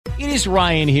It is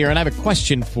Ryan here, and I have a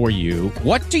question for you.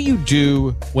 What do you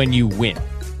do when you win?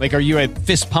 Like, are you a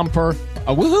fist pumper,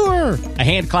 a woohooer, a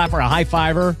hand clapper, a high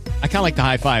fiver? I kind of like the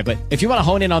high five, but if you want to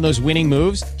hone in on those winning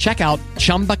moves, check out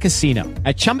Chumba Casino.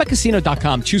 At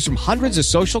ChumbaCasino.com, choose from hundreds of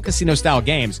social casino-style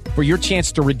games for your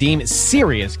chance to redeem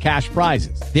serious cash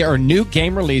prizes. There are new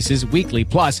game releases weekly,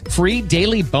 plus free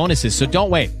daily bonuses. So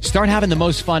don't wait. Start having the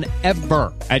most fun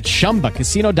ever at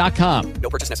ChumbaCasino.com. No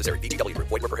purchase necessary. VGW. Void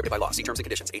where prohibited by law. See terms and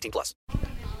conditions. 18+.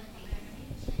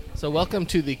 So welcome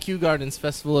to the Kew Gardens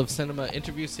Festival of Cinema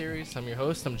interview series. I'm your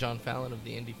host. I'm John Fallon of the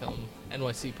Indie Film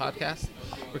NYC podcast.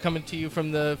 We're coming to you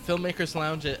from the Filmmakers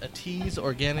Lounge at Ateaz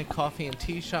Organic Coffee and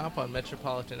Tea Shop on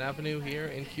Metropolitan Avenue here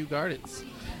in Kew Gardens.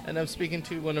 And I'm speaking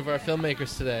to one of our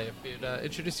filmmakers today. If you'd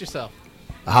introduce yourself.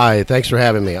 Hi, thanks for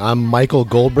having me. I'm Michael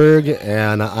Goldburg,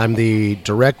 and I'm the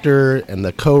director and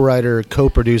the co-writer,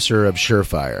 co-producer of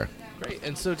Surefire. Great.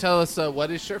 And so tell us, what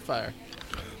is Surefire?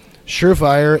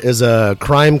 Surefire is a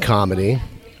crime comedy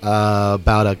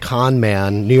about a con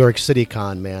man, New York City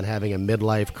con man, having a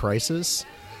midlife crisis.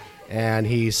 And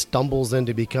he stumbles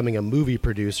into becoming a movie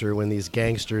producer when these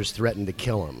gangsters threaten to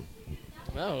kill him.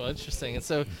 Oh, interesting. And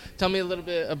so tell me a little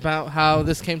bit about how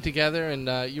this came together. And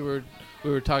we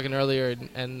were talking earlier,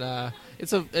 and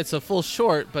it's a full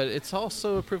short, but it's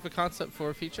also a proof of concept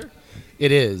for a feature.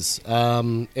 It is.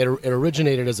 It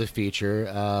originated as a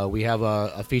feature. We have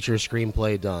a feature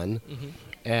screenplay done. Mm-hmm.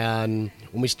 And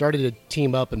when we started to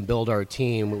team up and build our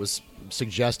team, it was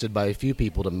suggested by a few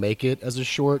people to make it as a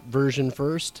short version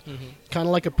first. Mm-hmm. Kind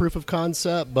of like a proof of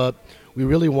concept, but we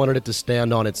really wanted it to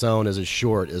stand on its own as a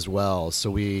short as well.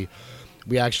 So we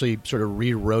actually sort of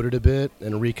rewrote it a bit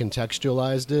and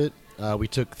recontextualized it. We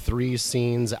took 3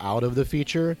 scenes out of the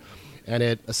feature, and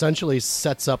it essentially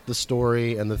sets up the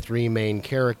story and the 3 main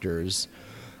characters.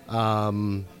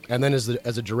 And then as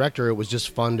a director, it was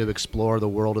just fun to explore the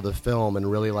world of the film and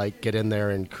really like get in there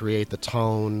and create the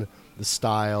tone, the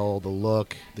style, the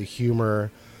look, the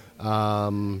humor.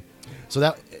 So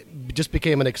that just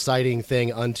became an exciting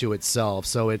thing unto itself.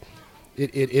 So it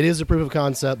is a proof of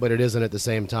concept, but it isn't at the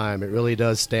same time. It really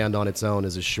does stand on its own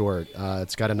as a short.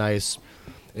 It's got a nice...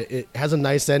 It has a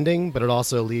nice ending, but it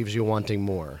also leaves you wanting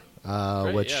more,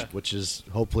 which is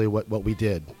hopefully what we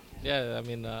did. Yeah, I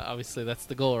mean, obviously that's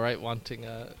the goal, right? Wanting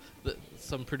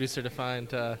some producer to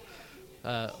find a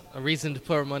reason to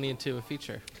pour money into a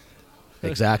feature.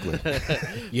 Exactly.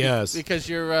 Yes. Because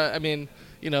you're, I mean,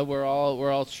 you know, we're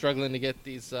all struggling to get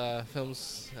these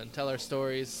films and tell our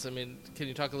stories. I mean, can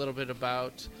you talk a little bit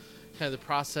about kind of the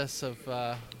process of,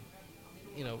 trying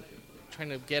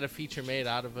to get a feature made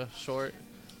out of a short?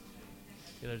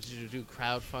 You know, did you do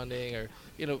crowdfunding or,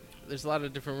 there's a lot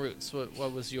of different routes.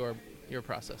 What was your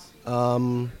process?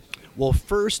 Well,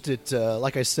 first, it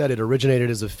like I said, it originated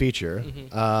as a feature.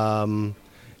 Mm-hmm.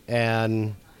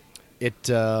 And it,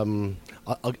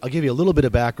 I'll give you a little bit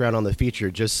of background on the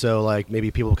feature just so like maybe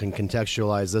people can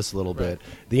contextualize this a little bit.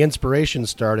 The inspiration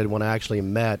started when I actually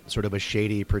met sort of a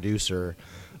shady producer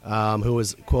who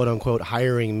was, quote-unquote,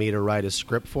 hiring me to write a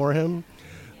script for him.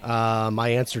 I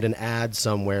answered an ad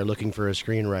somewhere looking for a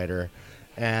screenwriter,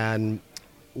 and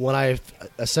when I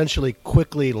essentially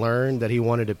quickly learned that he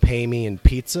wanted to pay me in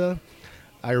pizza,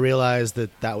 I realized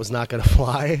that was not going to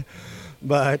fly.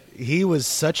 But he was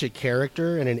such a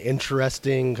character and an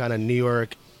interesting kind of New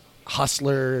York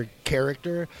hustler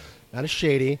character, not a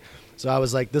shady. So I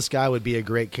was like, this guy would be a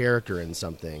great character in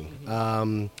something.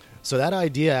 Mm-hmm. So that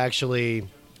idea actually...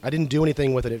 I didn't do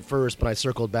anything with it at first, but I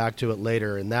circled back to it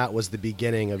later, and that was the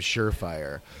beginning of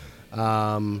Surefire.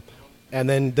 And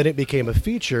then it became a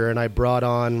feature, and I brought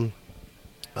on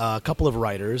a couple of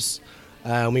writers,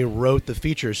 and we wrote the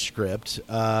feature script.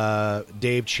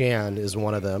 Dave Chan is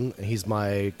one of them. He's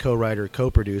my co-writer,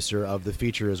 co-producer of the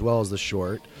feature as well as the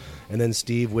short. And then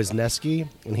Steve Wisniewski,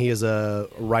 and he is a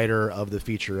writer of the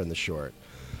feature and the short.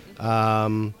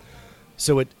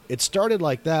 So it started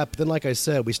like that, but then like I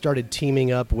said, we started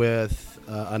teaming up with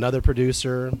another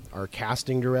producer, our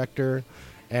casting director,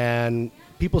 and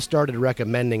people started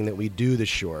recommending that we do the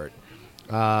short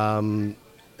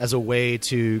as a way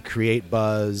to create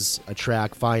buzz,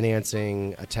 attract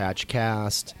financing, attach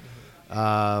cast.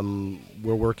 We're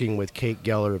working with Kate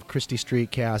Geller of Christie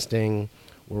Street Casting.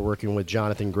 We're working with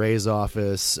Jonathan Gray's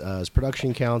office as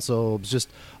production counsel. It was just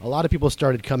a lot of people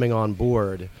started coming on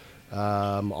board.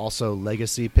 Also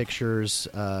Legacy Pictures,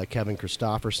 Kevin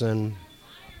Christopherson,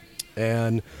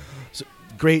 and so,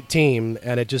 great team,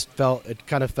 and it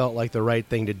kind of felt like the right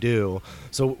thing to do.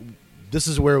 So this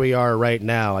is where we are right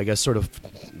now. I guess sort of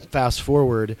fast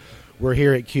forward, we're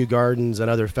here at Kew Gardens and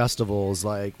other festivals.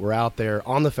 Like we're out there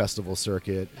on the festival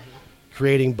circuit,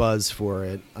 creating buzz for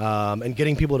it, and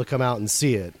getting people to come out and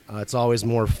see it. It's always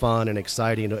more fun and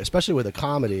exciting, especially with a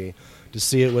comedy, to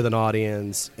see it with an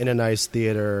audience in a nice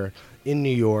theater in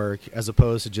New York, as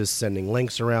opposed to just sending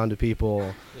links around to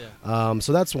people. Yeah.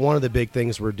 So that's one of the big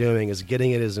things we're doing, is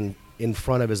getting it in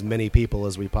front of as many people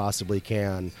as we possibly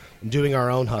can, and doing our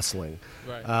own hustling.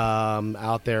 Right.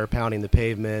 Out there pounding the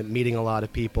pavement, meeting a lot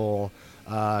of people,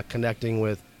 connecting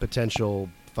with potential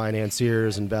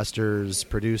financiers, investors,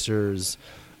 producers,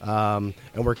 and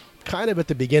we're kind of at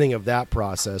the beginning of that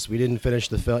process. We didn't finish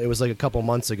the film. It was like a couple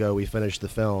months ago we finished the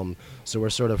film, so we're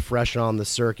sort of fresh on the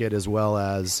circuit, as well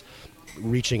as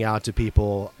reaching out to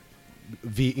people,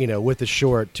 with the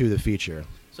short to the feature.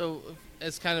 So,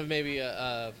 as kind of maybe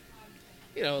a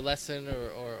lesson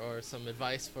or some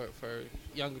advice for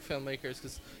young filmmakers,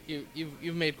 because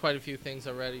you've made quite a few things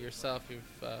already yourself.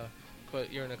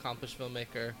 You're an accomplished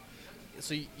filmmaker,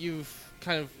 so you've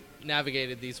kind of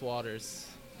navigated these waters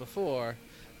before.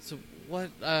 So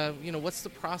what's the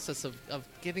process of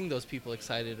getting those people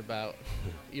excited about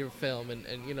your film, and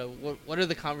what are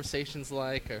the conversations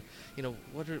like, or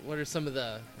what are some of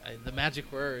the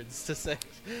magic words to say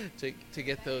to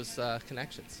get those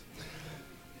connections?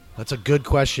 That's a good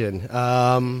question.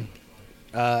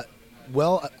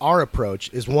 Well, our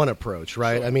approach is one approach,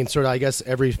 right? Sure. I mean, sort of, I guess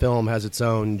every film has its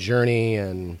own journey,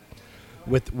 and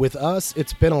with us,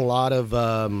 it's been a lot of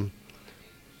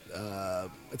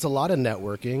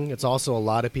networking. It's also a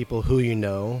lot of people who you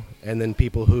know, and then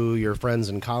people who your friends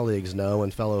and colleagues know,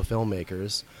 and fellow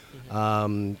filmmakers.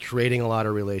 Creating a lot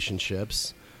of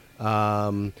relationships.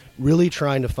 Really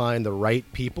trying to find the right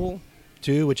people,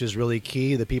 too, which is really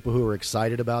key. The people who are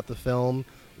excited about the film,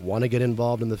 want to get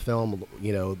involved in the film.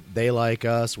 They like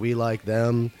us, we like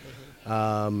them.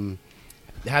 How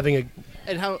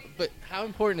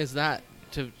important is that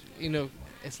to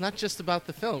it's not just about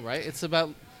the film, right? It's about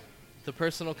the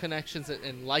personal connections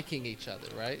and liking each other,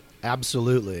 right?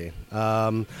 Absolutely.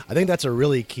 I think that's a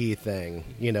really key thing,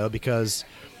 because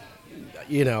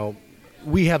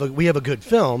we have a good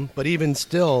film, but even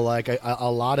still, like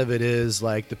a lot of it is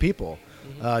like the people.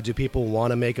 Do people want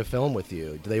to make a film with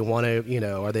you? Do they want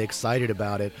to, are they excited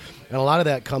about it? And a lot of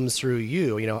that comes through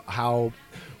how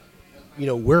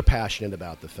we're passionate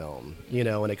about the film,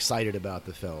 and excited about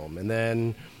the film. And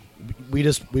then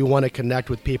we want to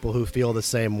connect with people who feel the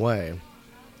same way.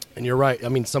 And you're right. I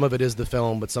mean, some of it is the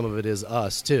film, but some of it is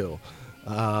us too,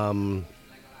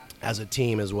 as a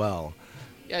team as well.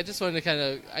 Yeah, I just wanted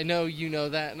to I know you know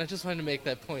that, and I just wanted to make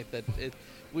that point that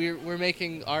we're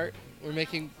making art,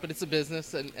 but it's a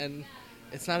business, and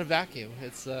it's not a vacuum.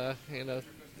 It's you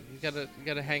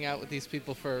gotta hang out with these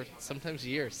people for sometimes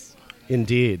years.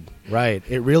 Indeed, right.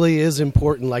 It really is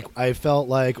important. Like, I felt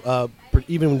like,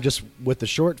 even just with the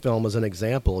short film as an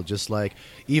example, just like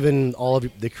even all of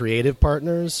the creative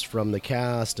partners from the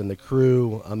cast and the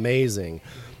crew, amazing.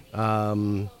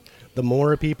 The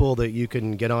more people that you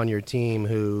can get on your team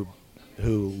who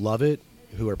love it,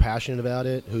 who are passionate about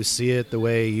it, who see it the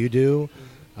way you do,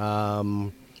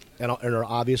 and are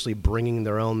obviously bringing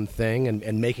their own thing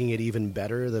and making it even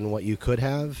better than what you could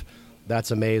have,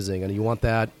 that's amazing. And you want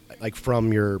that, like,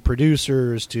 from your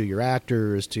producers to your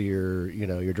actors to your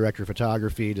director of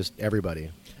photography, just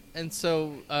everybody. And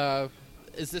so,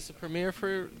 is this a premiere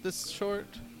for this short?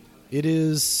 It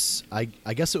is. I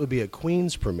guess it would be a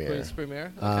Queens premiere. Queens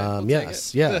premiere. Okay,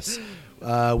 yes.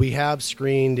 We have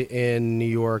screened in New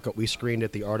York. We screened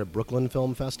at the Art of Brooklyn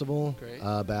Film Festival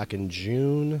back in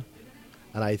June,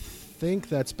 and I think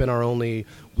that's been our only.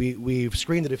 We've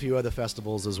screened at a few other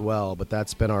festivals as well, but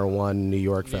that's been our one New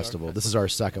York festival. This is our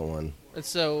second one. And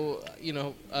so,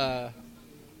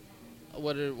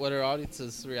 what are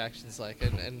audiences' reactions like,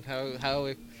 and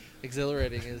how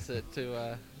exhilarating is it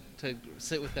to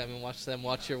sit with them and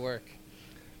watch your work?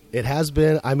 It has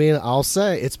been. I mean, I'll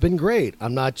say it's been great.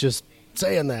 I'm not just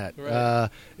saying that. Right.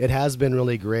 It has been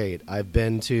really great. I've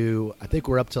been to, I think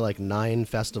we're up to like 9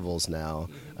 festivals now,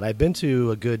 and I've been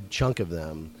to a good chunk of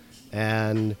them,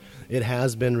 and it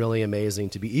has been really amazing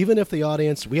to be, even if the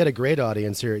audience, we had a great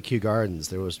audience here at Kew Gardens.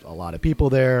 There was a lot of people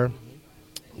there,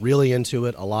 really into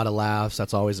it, a lot of laughs.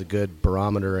 That's always a good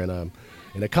barometer in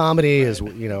a comedy, is,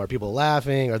 are people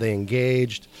laughing? Are they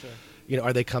engaged? Sure.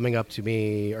 Are they coming up to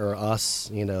me or us,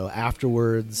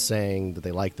 afterwards saying that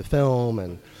they like the film?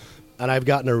 And I've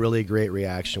gotten a really great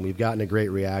reaction. We've gotten a great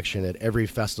reaction at every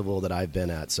festival that I've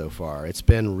been at so far. It's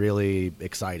been really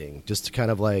exciting just to kind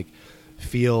of like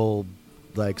feel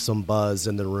like some buzz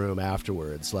in the room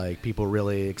afterwards, like people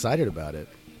really excited about it.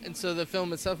 And so the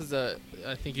film itself is I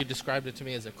think you described it to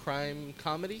me as a crime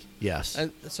comedy? Yes.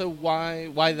 And so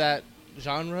why that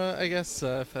genre, I guess,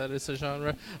 if that is a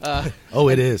genre. Oh,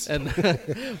 it is. And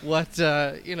what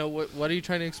are you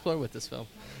trying to explore with this film?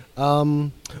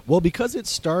 Well, because it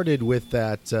started with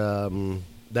that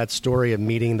story of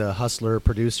meeting the hustler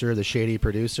producer, the shady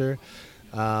producer,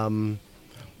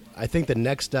 I think the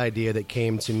next idea that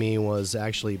came to me was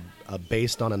actually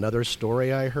based on another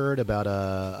story I heard about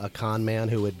a con man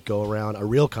who would go around, a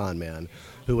real con man,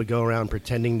 who would go around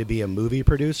pretending to be a movie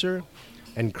producer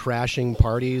and crashing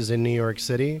parties in New York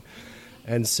City.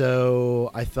 And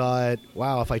so I thought,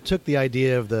 wow, if I took the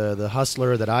idea of the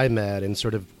hustler that I met and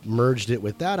sort of merged it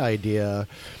with that idea,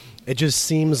 it just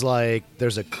seems like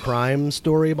there's a crime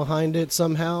story behind it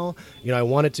somehow. I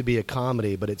want it to be a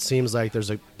comedy, but it seems like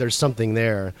there's something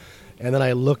there. And then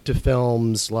I looked to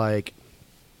films like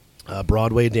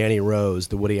Broadway Danny Rose,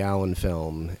 the Woody Allen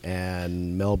film,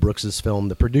 and Mel Brooks's film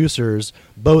The Producers,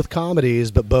 both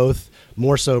comedies, but both,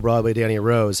 more so Broadway Danny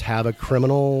Rose, have a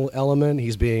criminal element.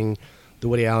 The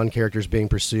Woody Allen character is being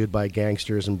pursued by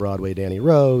gangsters in Broadway Danny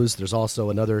Rose. There's also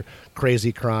another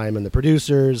crazy crime in The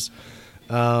Producers.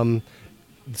 So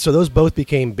those both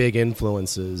became big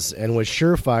influences. And with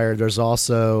Surefire, there's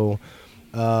also,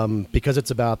 because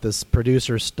it's about this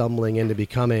producer stumbling into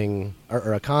becoming,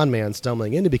 or a con man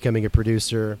stumbling into becoming a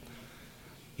producer,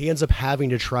 he ends up having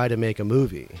to try to make a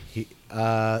movie.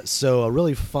 So a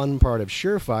really fun part of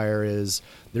Surefire is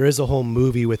there is a whole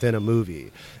movie within a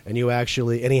movie. And you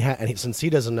actually, since he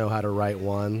doesn't know how to write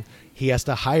one, he has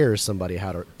to hire somebody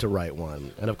to write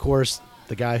one. And of course,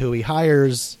 the guy who he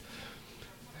hires,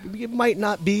 it might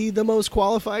not be the most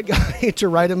qualified guy to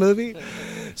write a movie.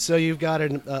 So you've got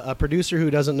a producer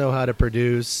who doesn't know how to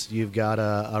produce. You've got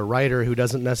a writer who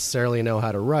doesn't necessarily know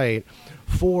how to write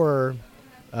for,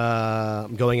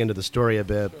 going into the story a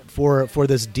bit, for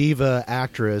this diva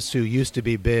actress who used to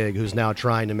be big, who's now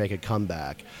trying to make a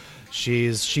comeback.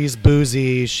 She's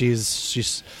boozy.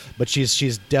 She's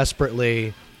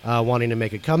desperately wanting to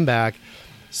make a comeback.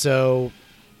 So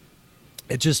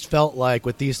it just felt like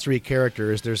with these three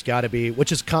characters, there's got to be,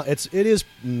 it is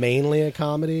mainly a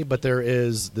comedy, but there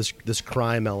is this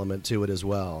crime element to it as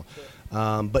well.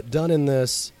 But done in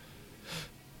this,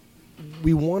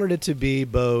 we wanted it to be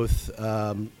both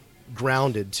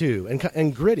grounded too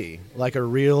and gritty, like a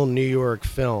real New York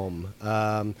film.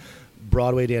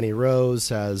 Broadway Danny Rose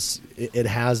has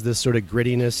this sort of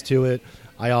grittiness to it.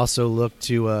 I also look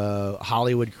to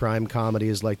Hollywood crime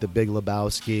comedies like The Big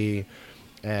Lebowski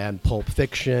and Pulp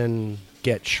Fiction,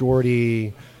 Get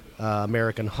Shorty,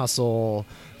 American Hustle,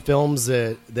 films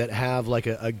that have like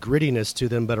a grittiness to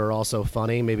them but are also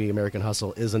funny. Maybe American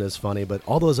Hustle isn't as funny, but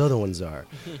all those other ones are.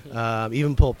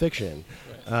 Even Pulp Fiction.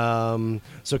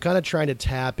 So kind of trying to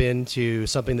tap into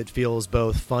something that feels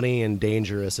both funny and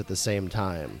dangerous at the same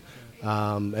time.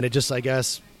 And it just, I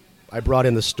guess, I brought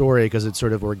in the story because it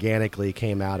sort of organically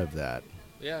came out of that.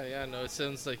 Yeah, no, it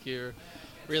sounds like you're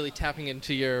really tapping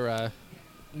into your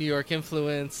New York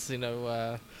influence.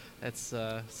 It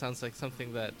sounds like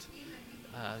something that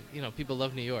people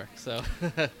love New York. So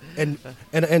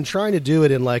and trying to do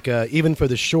it in like even for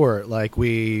the short, like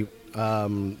we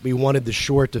wanted the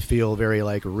short to feel very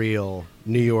like real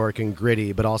New York and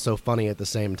gritty, but also funny at the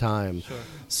same time. Sure.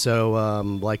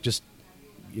 So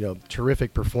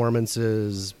terrific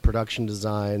performances, production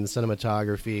design,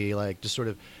 cinematography, like just sort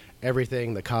of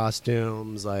everything, the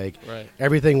costumes, like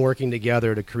everything working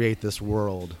together to create this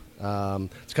world.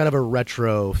 It's kind of a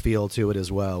retro feel to it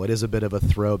as well. It is a bit of a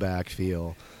throwback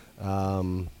feel.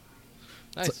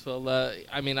 Nice. Well,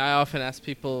 I often ask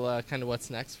people kind of what's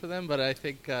next for them, but I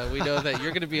think we know that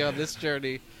you're going to be on this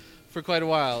journey for quite a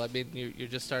while. I mean, you're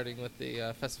just starting with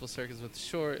the festival circus with the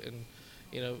short, and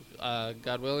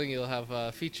God willing, you'll have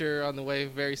a feature on the way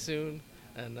very soon.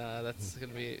 And that's going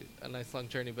to be a nice long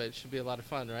journey, but it should be a lot of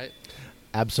fun, right?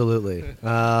 Absolutely.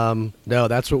 No,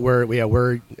 that's what we're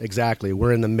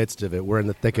in the midst of it. We're in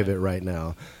the thick of it right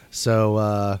now. So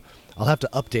I'll have to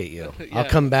update you. Yeah. I'll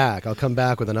come back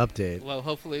with an update. Well,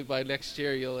 hopefully by next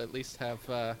year you'll at least have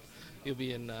you'll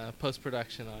be in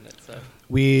post-production on it. So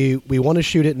we want to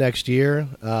shoot it next year.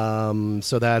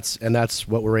 So that's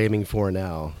what we're aiming for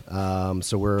now.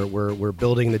 So we're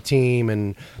building the team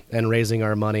and raising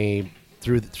our money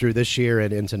through this year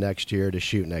and into next year to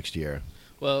shoot next year.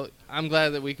 Well, I'm glad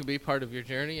that we could be part of your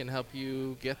journey and help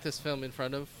you get this film in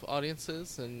front of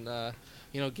audiences and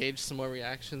gauge some more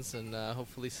reactions and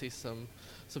hopefully see some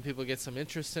people get some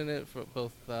interest in it for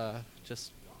both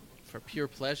just for pure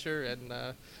pleasure and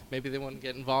maybe they want to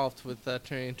get involved with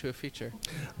turning it into a feature.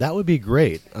 That would be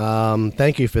great.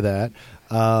 Thank you for that.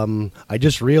 I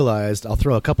just realized I'll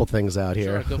throw a couple things out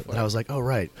here. Sure, go for it. I was like, oh,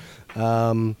 right.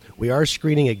 We are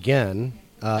screening again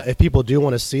If people do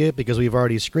want to see it, because we've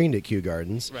already screened at Kew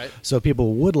Gardens, Right. so if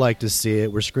people would like to see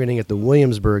it, we're screening at the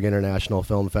Williamsburg International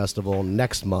Film Festival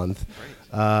next month,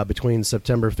 between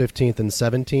September 15th and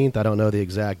 17th. I don't know the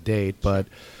exact date, but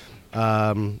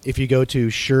if you go to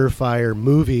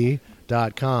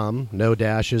surefiremovie.com, no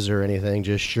dashes or anything,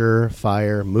 just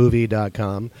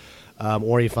surefiremovie.com,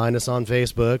 or you find us on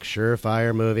Facebook,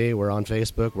 Surefire Movie. We're on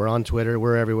Facebook, we're on Twitter,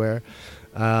 we're everywhere.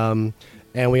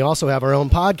 And we also have our own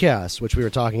podcast, which we were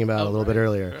talking about a little bit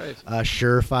earlier. Right.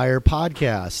 Surefire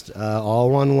Podcast, all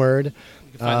one word.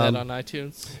 You can find that on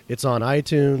iTunes. It's on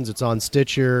iTunes. It's on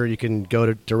Stitcher. You can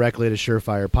go directly to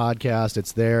Surefire Podcast.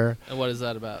 It's there. And what is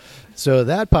that about? So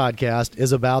that podcast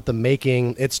is about the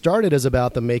making. It started as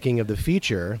about the making of the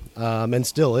feature, and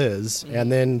still is, and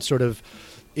then sort of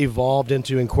evolved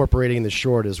into incorporating the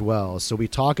short as well. So we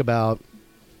talk about.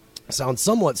 Sounds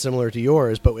somewhat similar to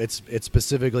yours, but it's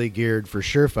specifically geared for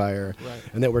Surefire, Right.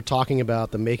 and that we're talking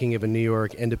about the making of a New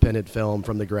York independent film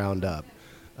from the ground up,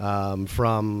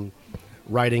 from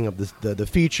writing of the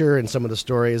feature and some of the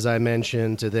stories I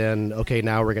mentioned, to then, okay,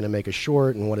 now we're going to make a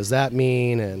short, and what does that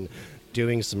mean, and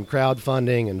doing some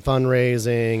crowdfunding and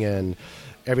fundraising and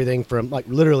everything from, like,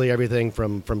 literally everything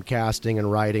from casting and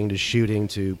writing to shooting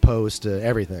to post to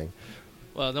everything.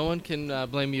 Well, no one can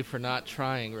blame you for not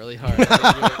trying really hard.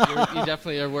 I mean, you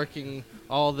definitely are working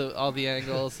all the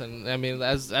angles, and I mean,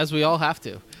 as we all have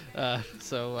to.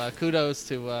 So kudos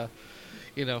to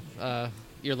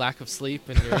your lack of sleep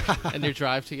and your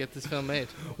drive to get this film made.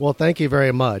 Well, thank you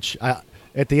very much.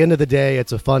 At the end of the day,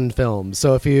 it's a fun film.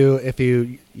 So if you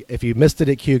missed it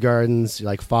at Kew Gardens,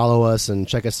 follow us and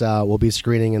check us out. We'll be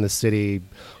screening in the city,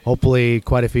 hopefully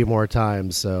quite a few more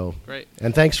times. So great.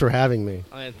 And thanks for having me.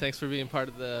 And thanks for being part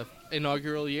of the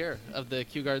inaugural year of the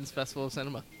Kew Gardens Festival of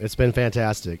Cinema. It's been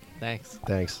fantastic. Thanks.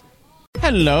 Thanks.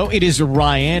 Hello, it is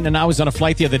Ryan, and I was on a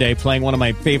flight the other day playing one of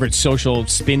my favorite social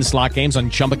spin slot games on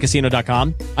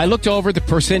ChumbaCasino.com. I looked over at the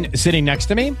person sitting next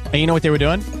to me, and you know what they were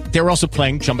doing? They were also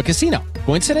playing Chumba Casino.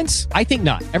 Coincidence? I think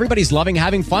not. Everybody's loving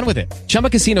having fun with it. Chumba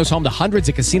Casino is home to hundreds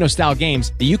of casino-style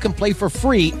games that you can play for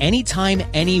free anytime,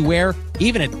 anywhere,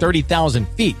 even at 30,000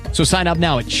 feet. So sign up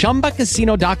now at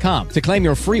ChumbaCasino.com to claim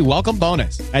your free welcome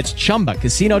bonus. That's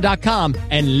ChumbaCasino.com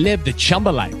and live the Chumba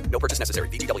life. No purchase necessary.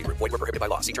 VGW Group. Void where prohibited by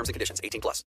law. See terms and conditions. 18+.